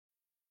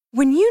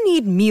When you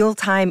need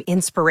mealtime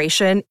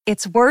inspiration,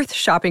 it's worth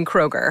shopping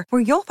Kroger,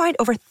 where you'll find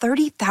over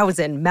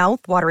 30,000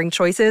 mouth-watering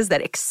choices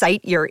that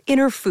excite your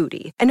inner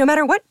foodie. And no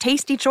matter what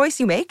tasty choice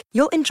you make,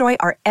 you'll enjoy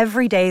our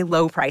everyday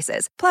low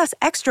prices, plus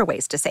extra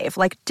ways to save,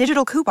 like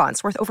digital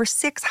coupons worth over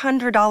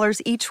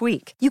 $600 each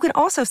week. You can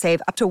also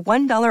save up to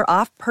 $1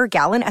 off per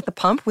gallon at the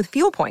pump with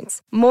fuel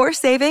points. More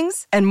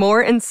savings and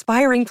more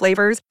inspiring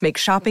flavors make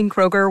shopping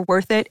Kroger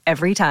worth it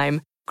every time.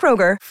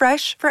 Kroger,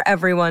 fresh for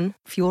everyone.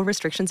 Fuel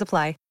restrictions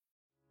apply.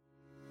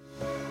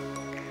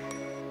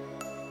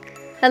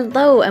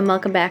 Hello and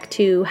welcome back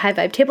to High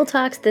Vibe Table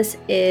Talks. This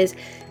is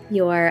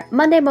your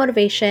Monday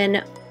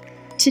motivation.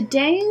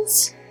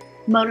 Today's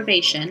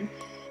motivation,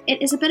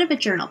 it is a bit of a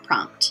journal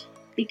prompt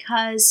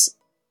because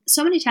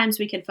so many times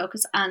we can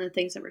focus on the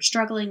things that we're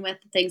struggling with,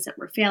 the things that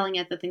we're failing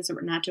at, the things that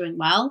we're not doing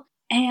well.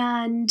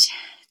 And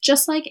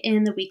just like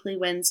in the Weekly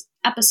Wins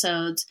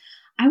episodes,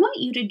 I want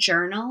you to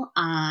journal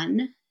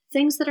on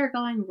things that are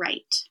going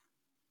right.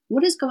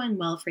 What is going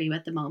well for you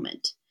at the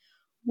moment?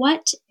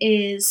 What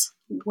is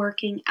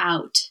working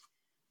out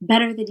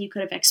better than you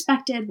could have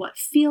expected? What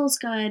feels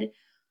good?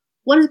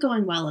 What is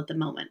going well at the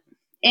moment?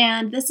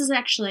 And this is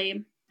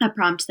actually a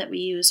prompt that we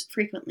use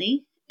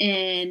frequently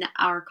in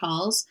our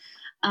calls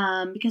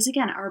because,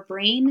 again, our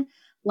brain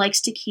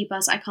likes to keep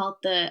us, I've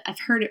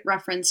heard it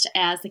referenced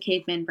as the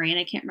caveman brain.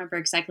 I can't remember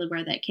exactly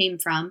where that came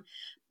from,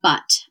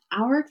 but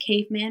our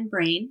caveman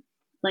brain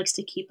likes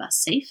to keep us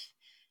safe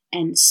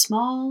and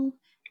small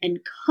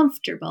and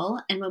comfortable.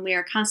 And when we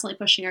are constantly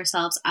pushing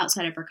ourselves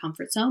outside of our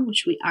comfort zone,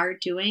 which we are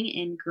doing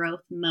in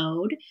growth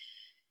mode,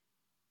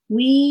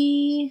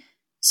 we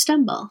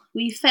stumble,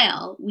 we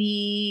fail,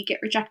 we get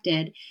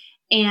rejected.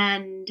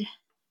 And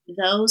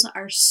those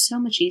are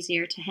so much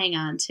easier to hang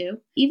on to.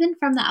 Even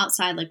from the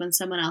outside, like when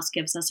someone else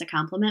gives us a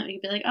compliment, we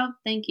can be like, oh,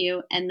 thank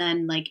you. And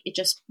then it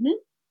just,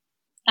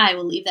 I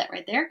will leave that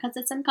right there because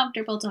it's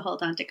uncomfortable to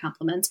hold on to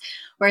compliments.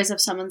 Whereas if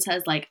someone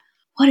says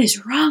what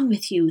is wrong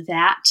with you?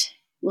 That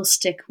will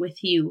stick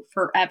with you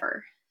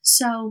forever.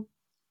 So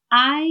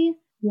I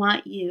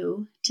want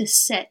you to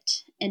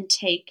sit and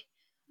take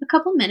a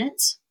couple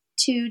minutes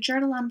to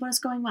journal on what is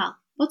going well.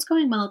 What's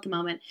going well at the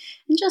moment?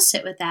 And just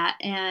sit with that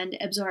and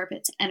absorb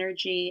its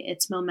energy,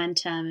 its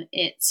momentum,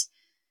 its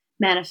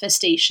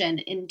manifestation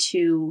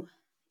into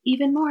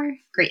even more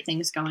great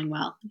things going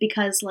well.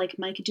 Because like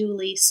Mike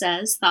Dooley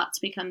says, thoughts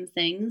become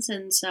things.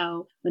 And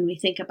so when we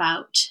think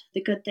about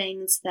the good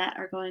things that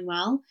are going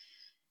well,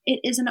 it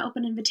is an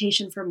open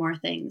invitation for more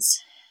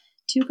things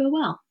to go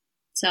well.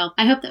 So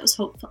I hope that was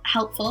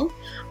helpful.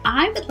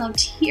 I would love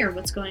to hear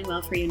what's going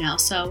well for you now.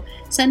 So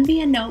send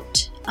me a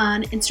note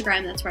on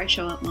Instagram. That's where I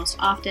show up most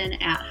often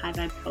at High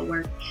Vibe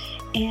Cowork.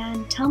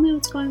 And tell me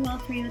what's going well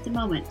for you at the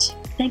moment.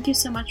 Thank you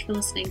so much for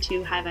listening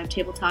to High Vibe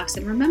Table Talks.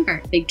 And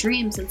remember, big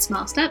dreams and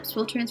small steps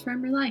will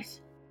transform your life.